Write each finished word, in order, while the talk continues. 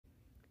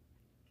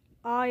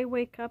I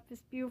wake up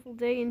this beautiful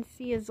day and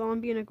see a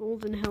zombie in a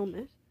golden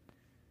helmet.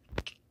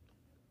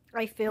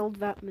 I failed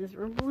that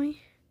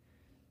miserably.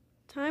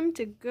 Time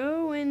to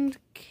go and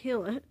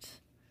kill it.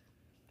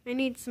 I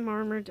need some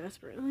armor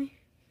desperately.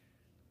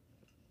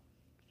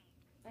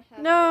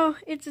 No,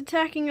 it's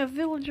attacking a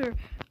villager.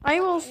 I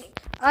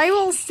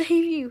will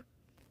save you.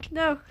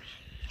 No.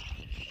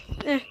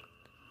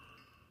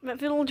 That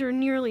villager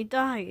nearly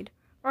died.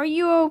 Are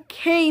you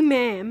okay,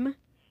 ma'am?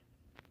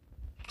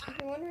 If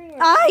you're wondering where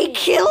I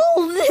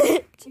killed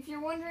it! If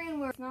you're wondering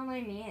where it's not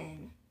my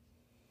man.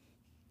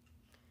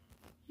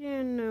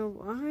 You know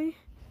why?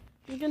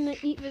 I'm gonna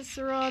eat this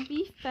raw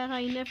beef that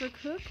I never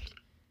cooked.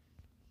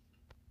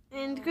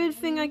 And good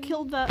thing I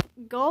killed that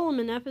golem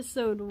in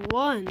episode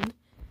 1.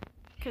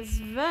 Because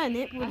then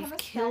it would have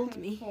killed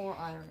me. 4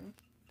 iron.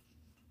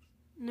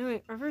 No,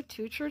 wait, are there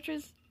 2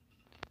 churches?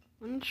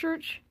 1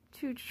 church,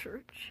 2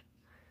 church.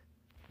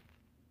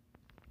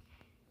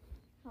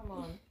 Come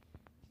on.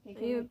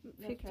 You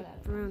picked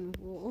up brown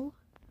wool.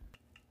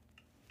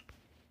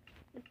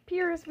 It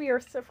appears we are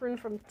suffering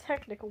from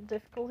technical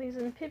difficulties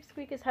and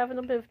Pipsqueak is having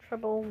a bit of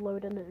trouble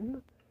loading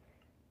in.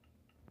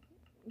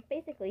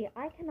 Basically,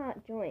 I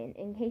cannot join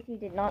in case you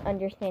did not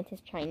understand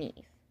his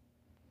Chinese.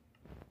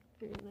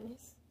 Very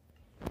nice.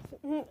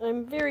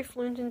 I'm very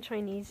fluent in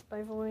Chinese,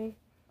 by the way.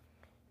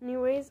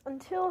 Anyways,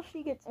 until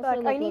she gets back,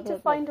 I need to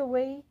find a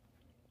way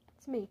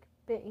to make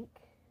bank.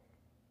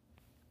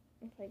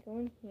 If I go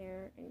in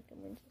here and go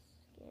into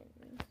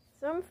skins.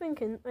 So I'm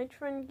thinking I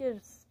try and get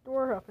a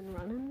store up and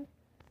running.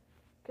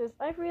 Because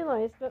I've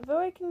realized that though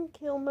I can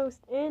kill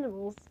most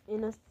animals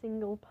in a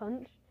single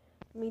punch,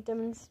 let me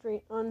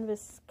demonstrate on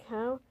this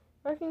cow.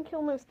 If I can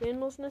kill most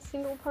animals in a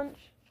single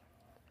punch,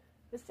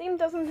 the same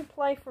doesn't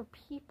apply for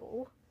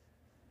people.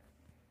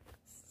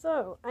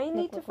 So, I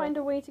need to find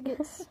a way to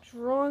get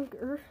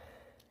stronger.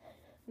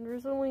 And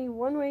there's only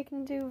one way I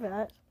can do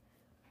that.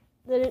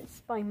 Then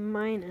it's by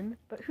mining.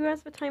 But who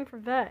has the time for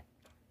that?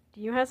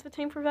 Do you have the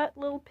time for that,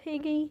 little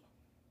piggy?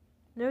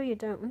 No, you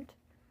don't.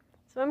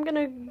 So I'm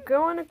gonna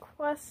go on a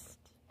quest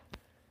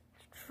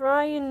to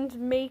try and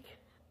make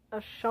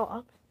a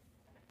shop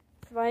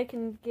so I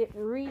can get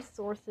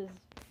resources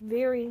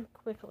very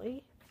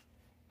quickly.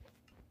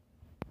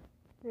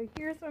 Now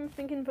here's what I'm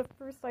thinking the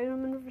first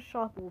item in the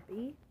shop will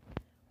be.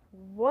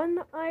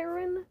 1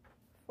 iron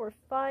for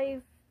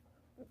 5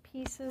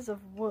 pieces of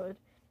wood.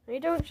 I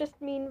don't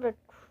just mean the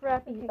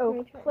crappy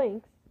oak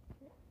planks.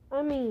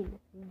 I mean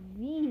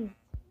these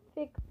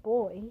thick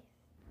boys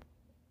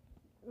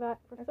that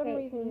for some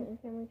reason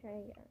can we try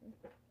again?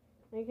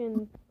 I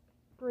can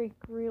break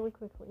really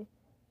quickly.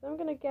 So I'm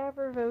gonna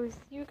gather those.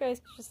 You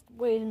guys just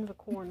wait in the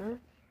corner.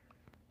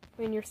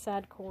 In your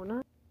sad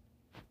corner.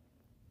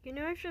 You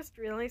know, I've just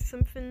realized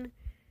something.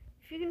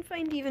 If you can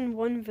find even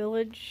 1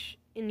 village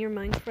in your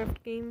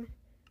Minecraft game,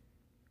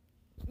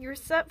 you're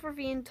set for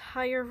the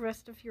entire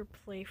rest of your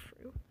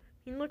playthrough.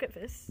 I mean, look at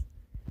this.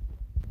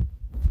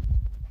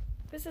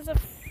 This is a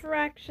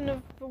fraction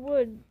of the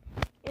wood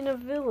in a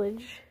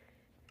village.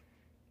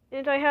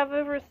 And I have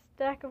over a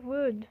stack of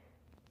wood.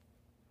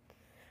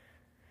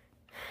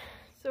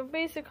 So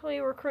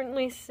basically, we're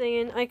currently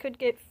saying I could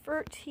get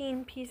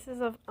 13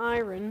 pieces of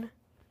iron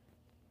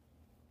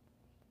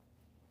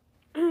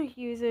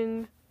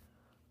using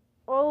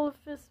all of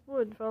this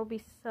wood that I'll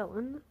be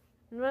selling,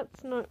 and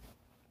that's not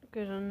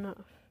good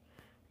enough.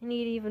 I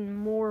need even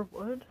more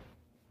wood.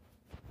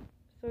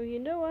 So you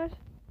know what?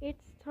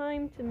 It's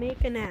time to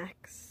make an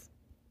axe.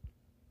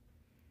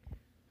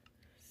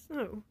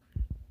 So,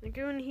 I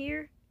go in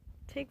here,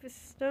 take this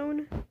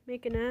stone,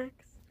 make an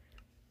axe,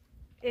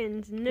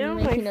 and now,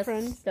 my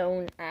friends,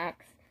 stone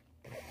axe.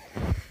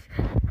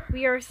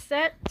 We are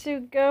set to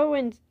go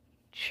and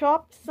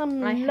chop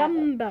some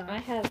lumber. I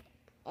have,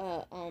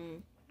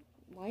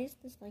 why is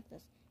this like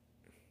this?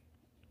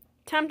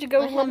 Time to go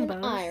lumber. I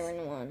have an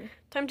iron one.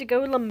 Time to go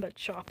lumber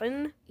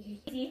chopping.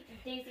 Daisy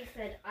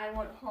said, I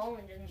want home,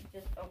 and then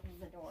just opens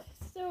the door.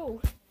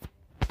 So,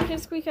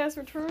 Pipsqueak has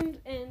returned,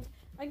 and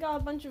I got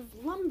a bunch of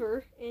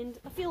lumber, and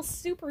I feel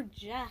super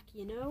jack,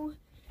 you know?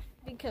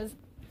 Because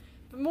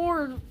the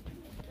more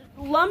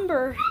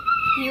lumber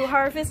you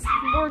harvest,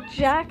 the more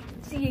jack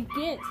you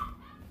get.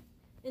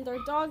 And our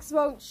dogs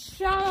won't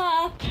shut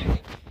up.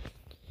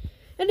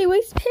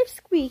 Anyways,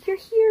 Pipsqueak, you're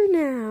here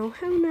now.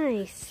 How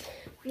nice.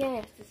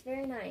 Yes, it's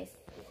very nice.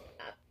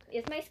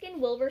 Is my skin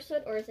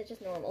Wilbursoot or is it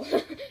just normal?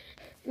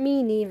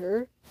 Me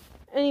neither.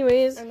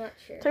 Anyways, I'm not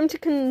sure. Time to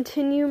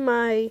continue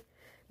my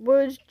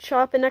wood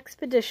chopping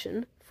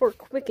expedition for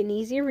quick and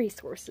easy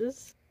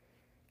resources.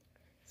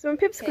 So in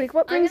Pipsqueak,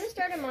 what brings... I'm gonna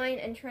start a mine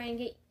and try and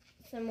get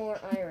some more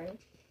iron.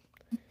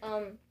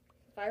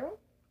 Viral?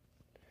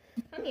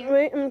 Come here.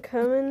 Wait, I'm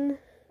coming.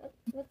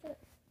 What's it?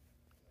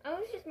 I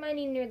was just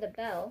mining near the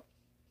bell.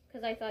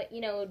 Because I thought,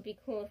 you know, it would be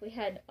cool if we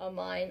had a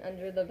mine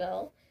under the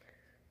bell.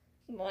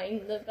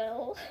 Mine the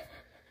bell.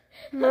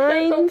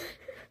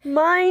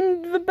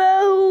 Mind the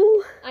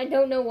bell. I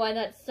don't know why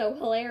that's so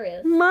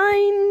hilarious.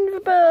 Mind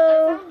the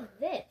bell. I found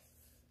this.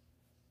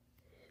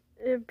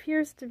 It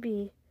appears to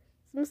be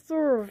some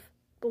sort of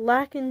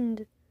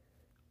blackened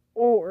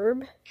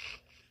orb.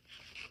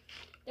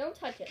 Don't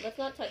touch it. Let's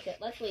not touch it.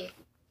 Let's leave.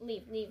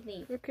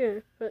 Leave.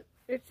 Okay, but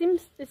it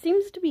seems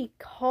to be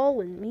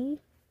calling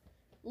me.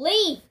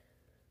 Leave!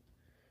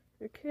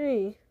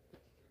 Okay.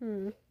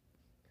 Now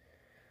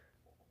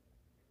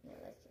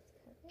let's just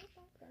cover it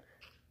back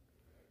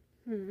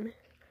up.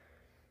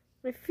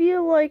 I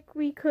feel like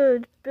we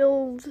could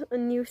build a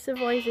new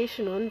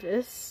civilization on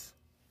this.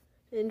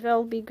 And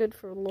that'll be good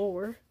for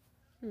lore.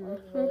 Oh,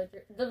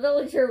 the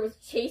villager was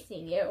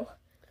chasing you.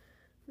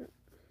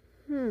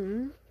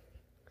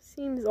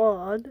 Seems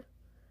odd.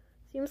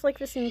 Seems like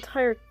this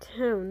entire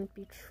town would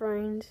be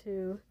trying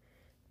to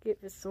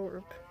get this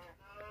orb.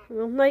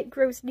 Well, night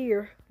grows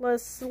near. Let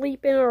us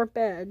sleep in our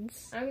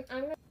beds.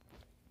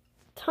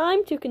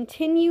 Time to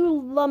continue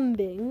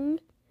lumbing.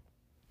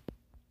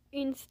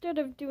 Instead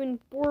of doing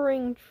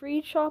boring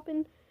tree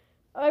chopping,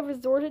 I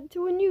resorted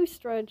to a new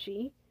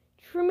strategy.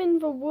 Trimming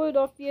the wood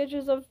off the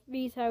edges of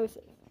these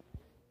houses.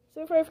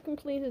 So far I've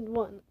completed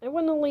one. I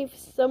want to leave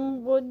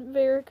some wood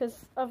there,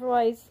 because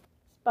otherwise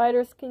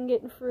spiders can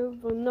get through.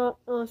 But I'm not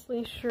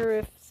honestly sure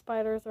if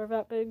spiders are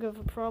that big of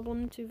a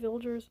problem to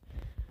villagers.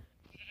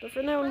 But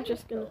for now I'm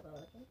just gonna...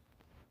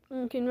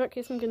 Okay, in that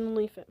case I'm gonna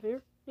leave it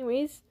there.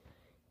 Anyways,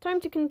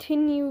 time to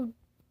continue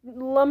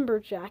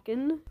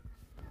lumberjacking.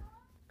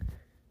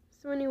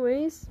 So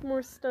anyways,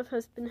 more stuff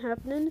has been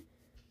happening.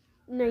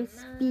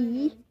 Nice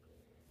bee.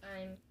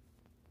 I'm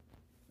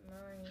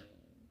mine.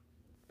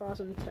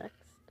 Bottom text.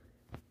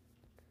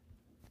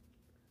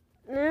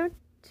 Now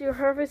to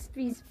harvest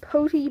these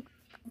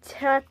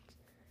potty-tapped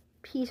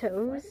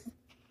petos.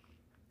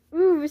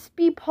 Ooh, this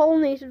bee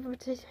pollinated the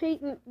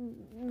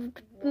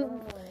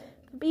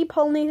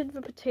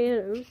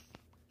potatoes.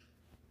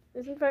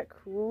 Isn't that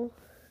cool?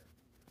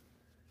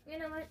 You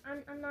know what?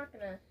 I'm not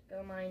gonna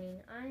go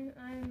mining.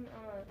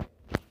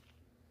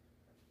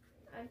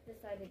 I've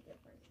decided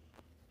different.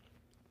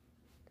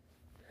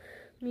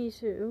 Me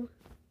too.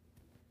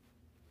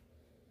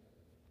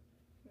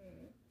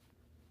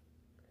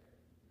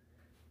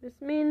 This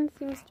man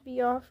seems to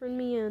be offering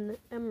me an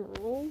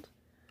emerald.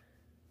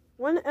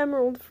 1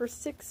 emerald for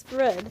 6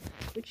 bread,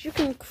 which you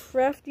can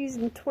craft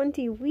using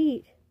 20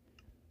 wheat.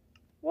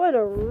 What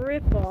a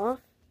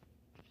rip-off.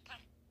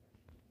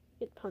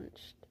 Get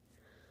punched.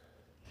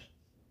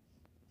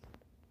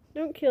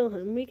 Don't kill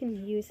him. We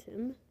can use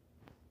him.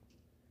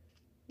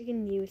 You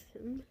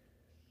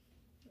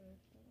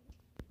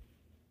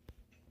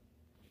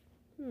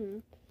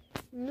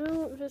know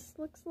what this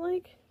looks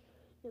like?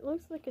 It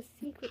looks like a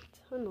secret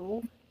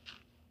tunnel.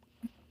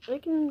 I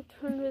can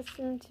turn this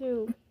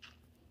into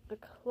a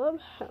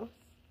clubhouse.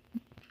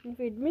 And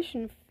the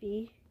admission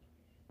fee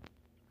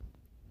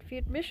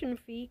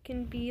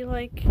can be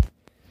like,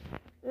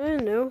 I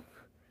don't know,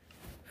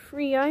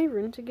 free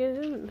iron to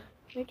get in.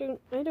 I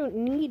don't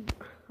need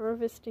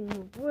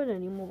harvesting wood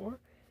anymore.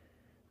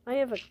 I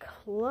have a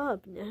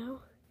club now.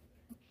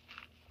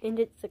 And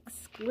it's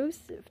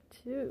exclusive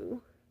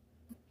too.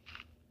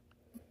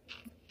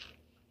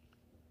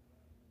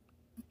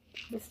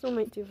 I still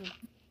might do the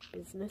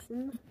business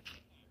in.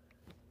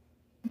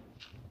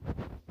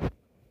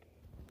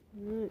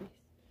 Nice.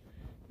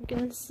 You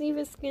can see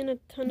this gain a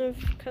ton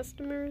of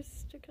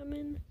customers to come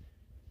in.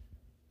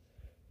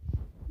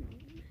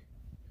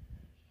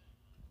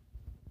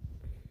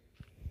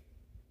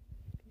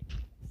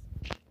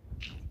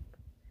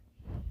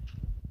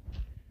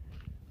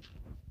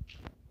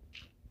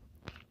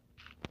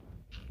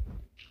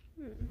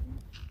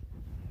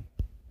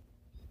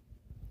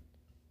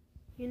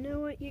 You know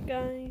what, you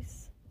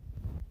guys?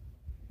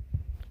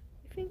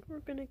 I think we're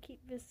gonna keep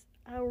this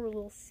our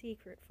little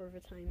secret for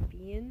the time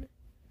being.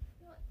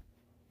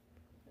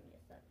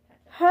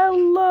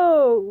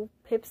 Hello,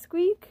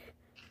 Pipsqueak.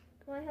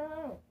 Why,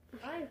 hello.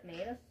 I've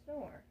made a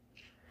store.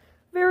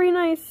 Very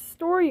nice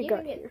store you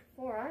got get here.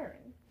 4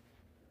 iron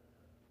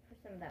for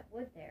some of that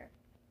wood there.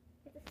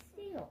 It's a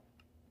steal.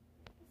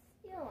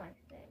 I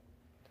think.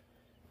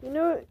 You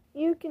know,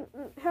 you can...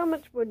 How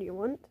much wood do you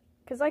want?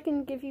 Because I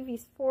can give you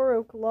these 4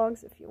 oak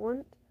logs if you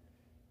want.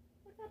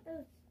 What about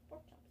those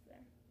pork chops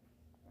there?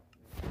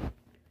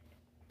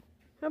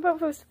 How about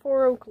those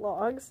 4 oak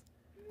logs?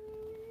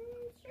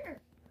 Sure.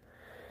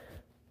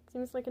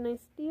 Seems like a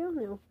nice deal.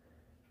 Now,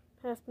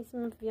 pass me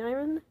some of the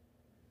iron.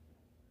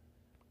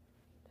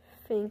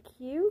 Thank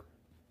you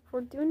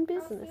for doing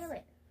business. I'll steal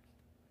it.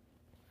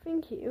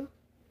 Thank you.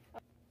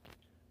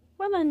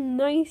 What a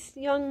nice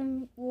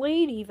young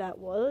lady that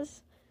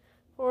was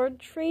for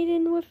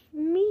trading with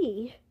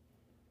me.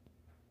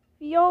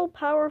 The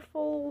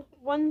all-powerful,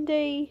 one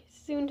day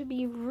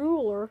soon-to-be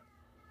ruler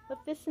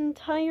of this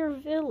entire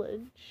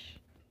village.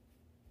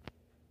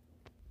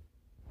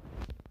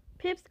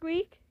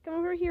 Pipsqueak, come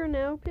over here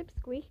now,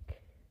 Pipsqueak.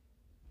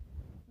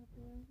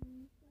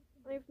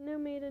 I've now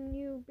made a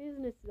new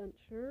business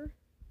venture.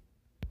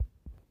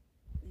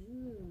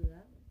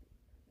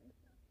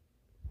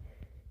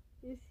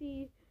 You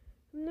see,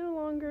 I'm no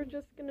longer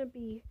just gonna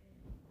be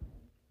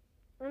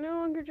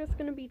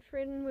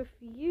trading with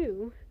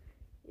you.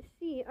 You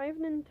see, I have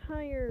an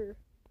entire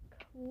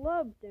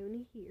club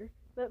down here.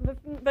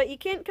 But but you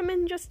can't come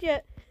in just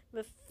yet.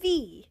 The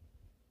fee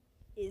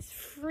is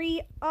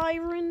free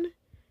iron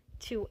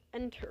to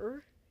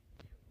enter.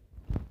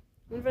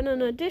 And then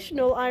an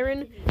additional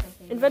iron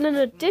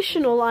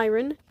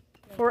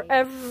for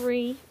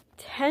every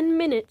 10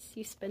 minutes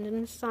you spend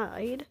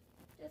inside.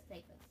 Just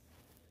take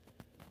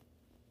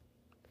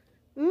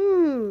this.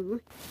 Ooh.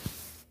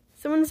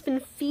 Someone's been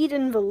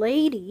feeding the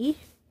lady.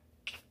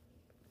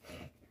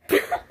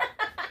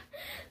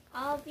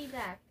 I'll be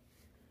back.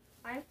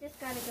 I've just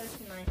got to go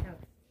to my house.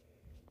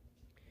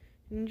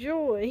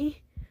 Enjoy.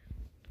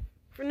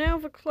 For now,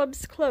 the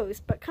club's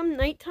closed, but come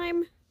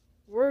nighttime,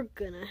 we're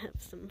gonna have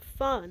some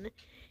fun.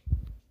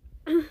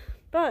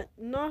 But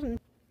not in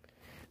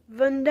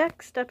the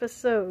next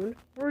episode.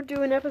 We're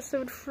doing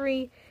episode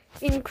 3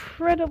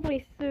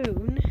 incredibly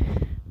soon.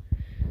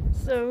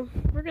 So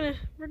we're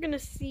gonna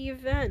see you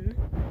then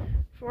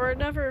for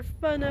another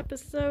fun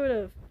episode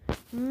of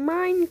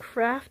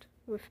Minecraft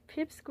with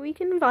Pipsqueak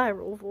and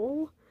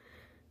Viralvol.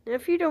 Now,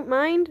 if you don't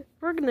mind,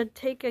 we're gonna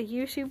take a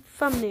YouTube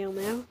thumbnail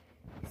now.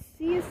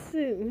 See you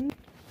soon.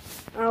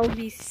 I'll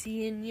be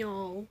seeing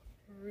y'all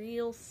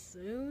real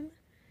soon.